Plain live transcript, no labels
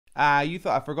Ah, you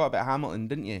thought I forgot about Hamilton,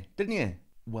 didn't you? Didn't you?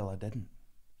 Well, I didn't.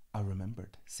 I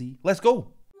remembered. See? Let's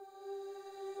go!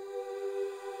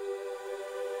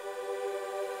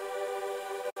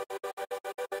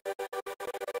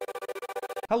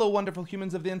 Hello, wonderful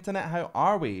humans of the internet, how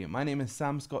are we? My name is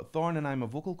Sam Scott-Thorne and I'm a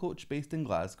vocal coach based in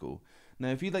Glasgow. Now,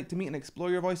 if you'd like to meet and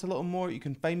explore your voice a little more, you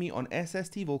can find me on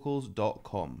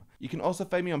sstVocals.com. You can also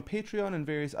find me on Patreon and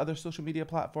various other social media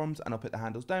platforms, and I'll put the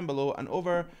handles down below and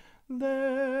over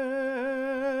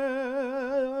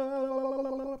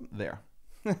there.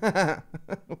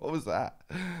 What was that?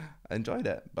 I enjoyed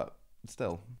it, but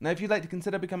still. Now, if you'd like to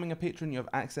consider becoming a patron, you have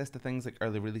access to things like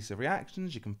early release of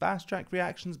reactions, you can fast track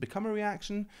reactions, become a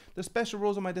reaction, there's special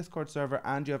roles on my Discord server,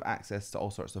 and you have access to all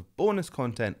sorts of bonus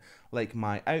content like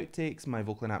my outtakes, my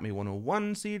Vocal Anatomy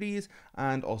 101 series,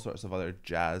 and all sorts of other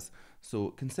jazz. So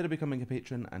consider becoming a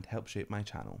patron and help shape my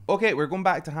channel. Okay, we're going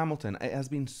back to Hamilton. It has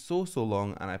been so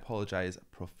long, and I apologise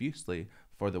profusely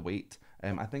for the wait.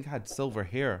 I think I had silver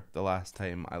hair the last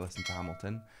time I listened to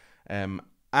Hamilton.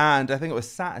 And I think it was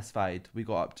Satisfied we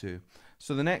got up to.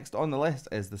 So the next on the list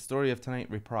is The Story of Tonight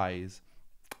Reprise.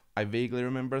 I vaguely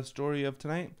remember The Story of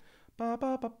Tonight. Ba,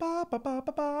 ba, ba, ba, ba, ba,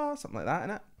 ba, ba, something like that,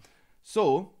 innit?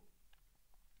 So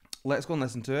let's go and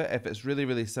listen to it. If it's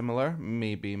really similar,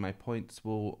 maybe my points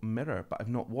will mirror. But I've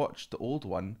not watched the old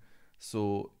one,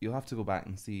 so you'll have to go back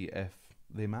and see if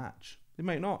they match. They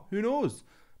might not. Who knows?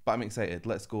 But I'm excited.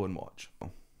 Let's go and watch.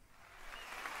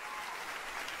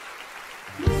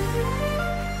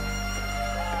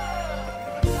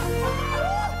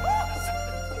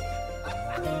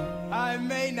 I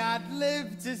may not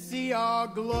live to see our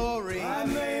glory. I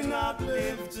may not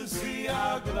live to see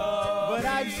our glory. But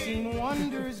I've seen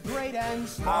wonders great and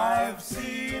small. I've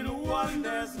seen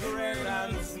wonders great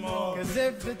and small. 'Cause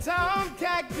if the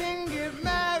tomcat can get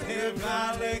married, If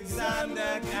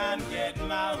Alexander can get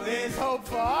married, there's hope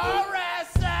for all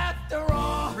rest after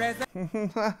all.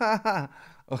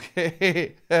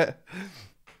 Okay.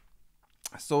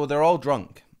 So they're all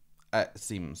drunk, it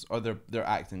seems, or they're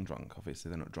acting drunk. Obviously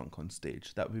they're not drunk on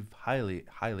stage. That would be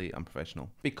highly unprofessional.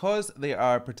 Because they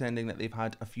are pretending that they've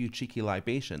had a few cheeky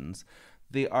libations,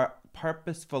 they are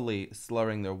purposefully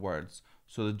slurring their words.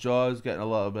 So the jaw's getting a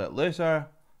little bit looser,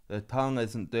 the tongue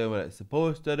isn't doing what it's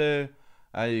supposed to do,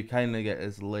 and you kind of get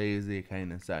this lazy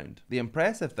kind of sound. The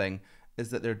impressive thing is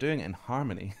that they're doing it in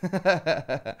harmony.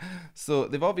 So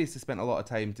they've obviously spent a lot of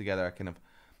time together kind of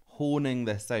honing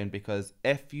this sound, because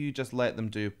if you just let them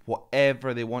do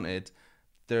whatever they wanted,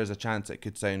 there's a chance it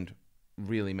could sound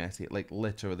really messy, like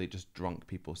literally just drunk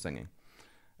people singing.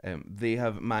 They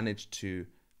have managed to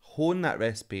hone that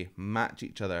recipe, match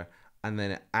each other, and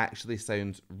then it actually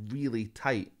sounds really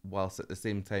tight whilst at the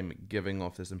same time giving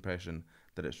off this impression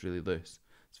that it's really loose.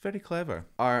 It's very clever.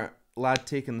 Our lad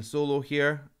taking the solo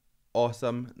here,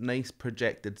 awesome, nice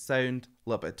projected sound, a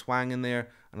little bit of twang in there,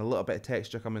 and a little bit of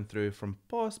texture coming through from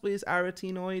possibly his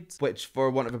arytenoids, which, for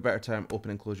want of a better term,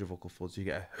 open and close your vocal folds, you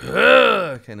get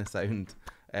a kind of sound.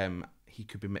 He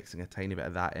could be mixing a tiny bit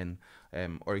of that in,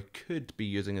 or he could be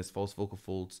using his false vocal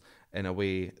folds in a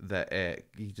way that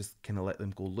you just kind of let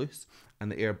them go loose, and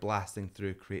the air blasting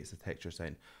through creates a texture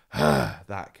sound.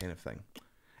 That kind of thing.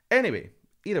 Anyway,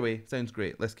 either way, sounds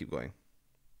great. Let's keep going.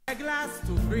 A glass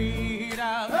to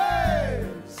freedom. hey,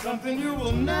 something you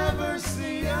will never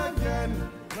see again.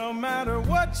 No matter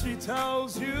what she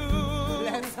tells you,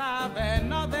 Let's have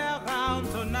another round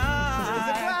tonight.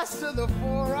 There's a glass to the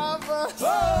four of us.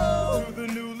 oh, to the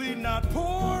newly not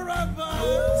poor of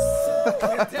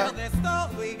us. Tell the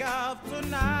story of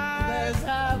tonight. Let's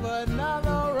have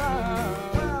another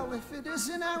round. Well, if it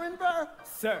isn't Aaron Burr,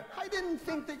 Sir, I didn't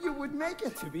think that you would make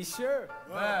it. to be sure.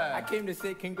 I came to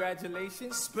say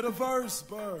congratulations. Spit a verse,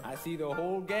 Burr. I see the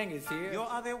whole gang is here. You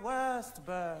are the worst,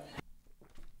 bird.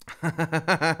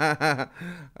 I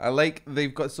like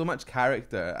they've got so much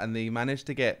character, and they managed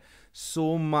to get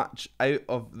so much out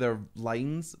of their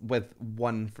lines with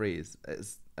one phrase.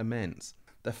 It's immense.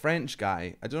 The French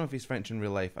guy, I don't know if he's French in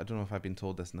real life. I don't know if I've been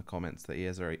told this in the comments that he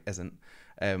is or he isn't.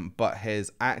 But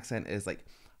his accent is like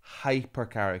hyper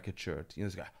caricatured. You know,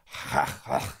 it's got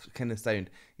kind of sound.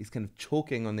 He's kind of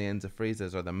choking on the ends of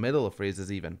phrases, or the middle of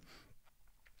phrases even.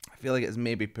 I feel like it's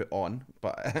maybe put on,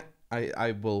 but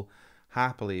I will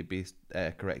happily be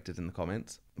corrected in the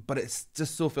comments. But it's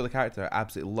just so full of character. I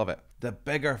absolutely love it. The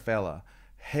bigger fella,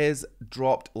 his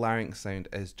dropped larynx sound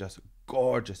is just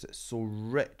gorgeous. It's so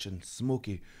rich and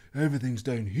smoky. Everything's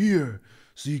down here.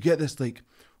 So you get this like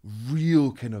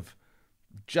real kind of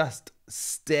just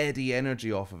steady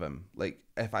energy off of him. Like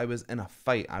if I was in a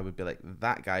fight, I would be like,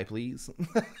 that guy, please.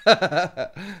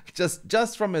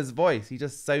 just from his voice, he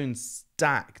just sounds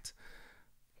stacked.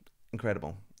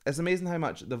 Incredible. It's amazing how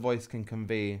much the voice can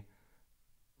convey,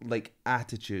 like,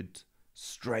 attitude,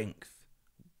 strength,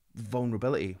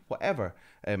 vulnerability, whatever.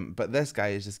 But this guy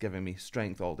is just giving me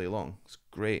strength all day long. It's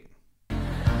great.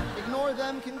 Ignore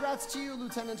them. Congrats to you,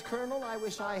 Lieutenant Colonel. I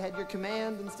wish I had your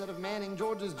command instead of manning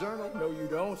George's journal. No, you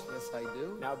don't. Yes, I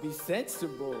do. Now be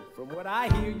sensible. From what I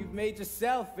hear, you've made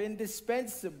yourself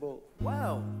indispensable.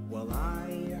 Well,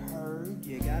 I heard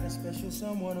you got a special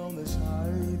someone on the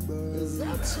side, but Is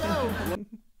that so?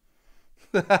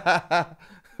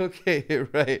 Okay,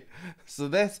 right. So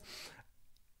this,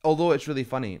 although it's really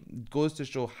funny, goes to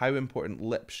show how important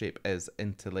lip shape is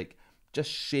into, like, just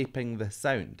shaping the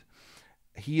sound.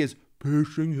 He is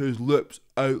pushing his lips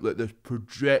out like this,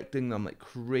 projecting them like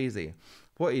crazy.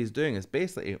 What he's doing is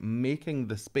basically making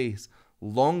the space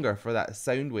longer for that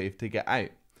sound wave to get out.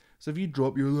 So if you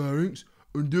drop your larynx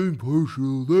and then push your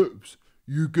lips,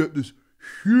 you get this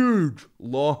huge,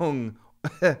 long,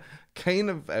 kind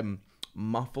of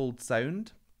muffled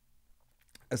sound.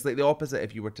 It's like the opposite.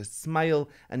 If you were to smile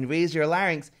and raise your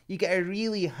larynx, you get a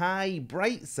really high,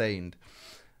 bright sound.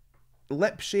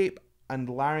 Lip shape and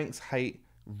larynx height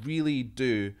really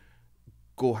do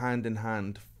go hand in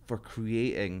hand for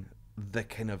creating the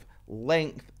kind of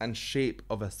length and shape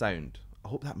of a sound. I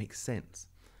hope that makes sense,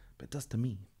 but it does to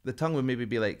me. The tongue would maybe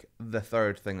be like the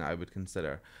third thing that I would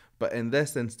consider, but in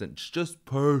this instance, just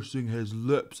pursing his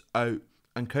lips out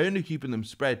and kind of keeping them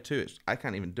spread too, I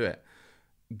can't even do it,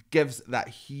 gives that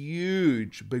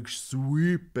huge, big,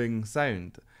 sweeping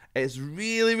sound. It's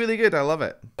really, really good. I love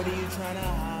it. what are you trying to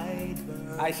hide,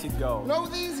 but I should go. No,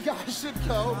 these guys should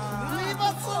go. Leave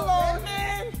us alone,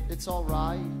 man. It's all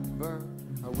right, Bert.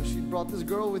 I wish you'd brought this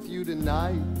girl with you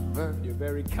tonight, Bert. You're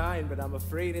very kind, but I'm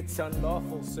afraid it's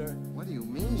unlawful, sir. What do you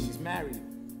mean? She's married.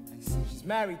 I see. She's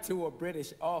married to a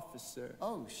British officer.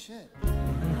 Oh, shit.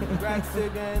 Congrats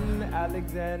again,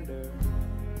 Alexander.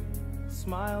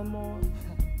 Smile more.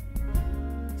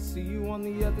 See you on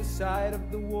the other side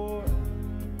of the war.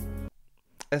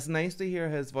 It's nice to hear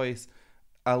his voice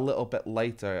a little bit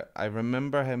lighter. I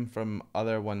remember him from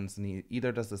other ones, and he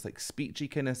either does this like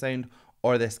speechy kind of sound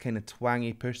or this kind of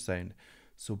twangy push sound.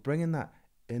 So bringing that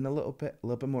in a little bit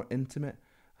more intimate.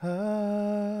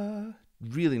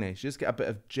 Really nice. You just get a bit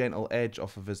of gentle edge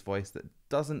off of his voice that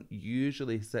doesn't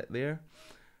usually sit there.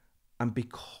 And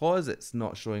because it's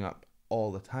not showing up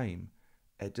all the time,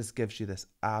 it just gives you this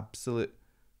absolute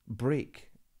break.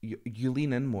 You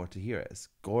lean in more to hear it. It's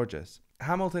gorgeous.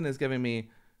 Hamilton is giving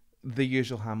me the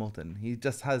usual Hamilton. He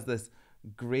just has this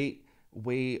great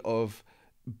way of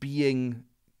being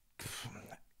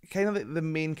kind of like the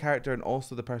main character and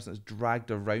also the person that's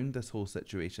dragged around this whole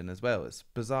situation as well. It's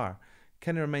bizarre.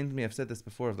 Kind of reminds me, I've said this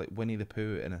before, of like Winnie the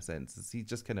Pooh in a sense. He's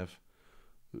just kind of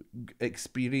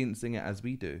experiencing it as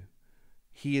we do.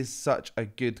 He is such a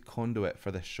good conduit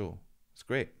for this show. It's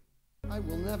great. I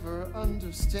will never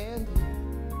understand you.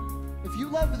 If you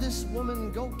love this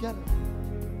woman, go get her.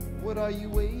 What are you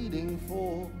waiting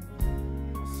for?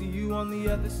 I'll see you on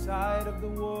the other side of the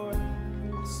war.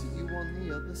 I'll see you on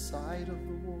the other side of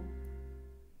the war.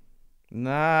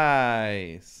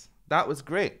 Nice. That was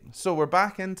great. So we're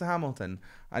back into Hamilton.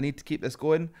 I need to keep this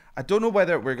going. I don't know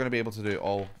whether we're going to be able to do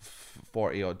all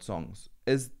 40 odd songs.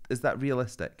 Is that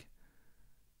realistic?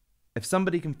 If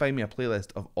somebody can find me a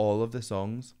playlist of all of the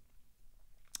songs,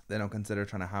 then I'll consider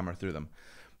trying to hammer through them.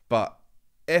 But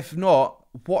if not,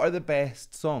 what are the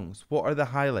best songs? What are the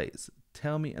highlights?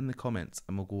 Tell me in the comments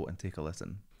and we'll go and take a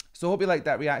listen. So hope you liked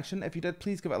that reaction. If you did,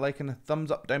 please give it a like and a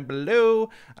thumbs up down below.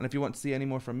 And if you want to see any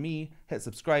more from me, hit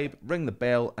subscribe, ring the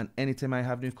bell, and anytime I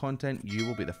have new content, you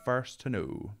will be the first to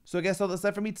know. So I guess all that's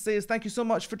left for me to say is thank you so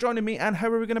much for joining me. And how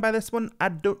are we going to buy this one? I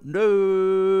don't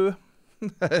know.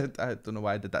 I don't know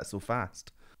why I did that so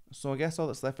fast. So I guess all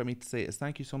that's left for me to say is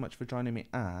thank you so much for joining me,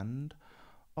 and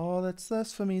all that's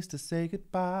left for me is to say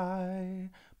goodbye.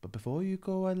 But before you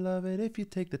go, I'd love it if you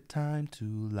take the time to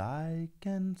like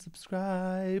and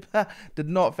subscribe. Did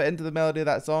not fit into the melody of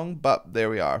that song, but there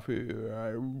we are.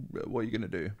 What are you going to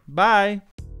do? Bye!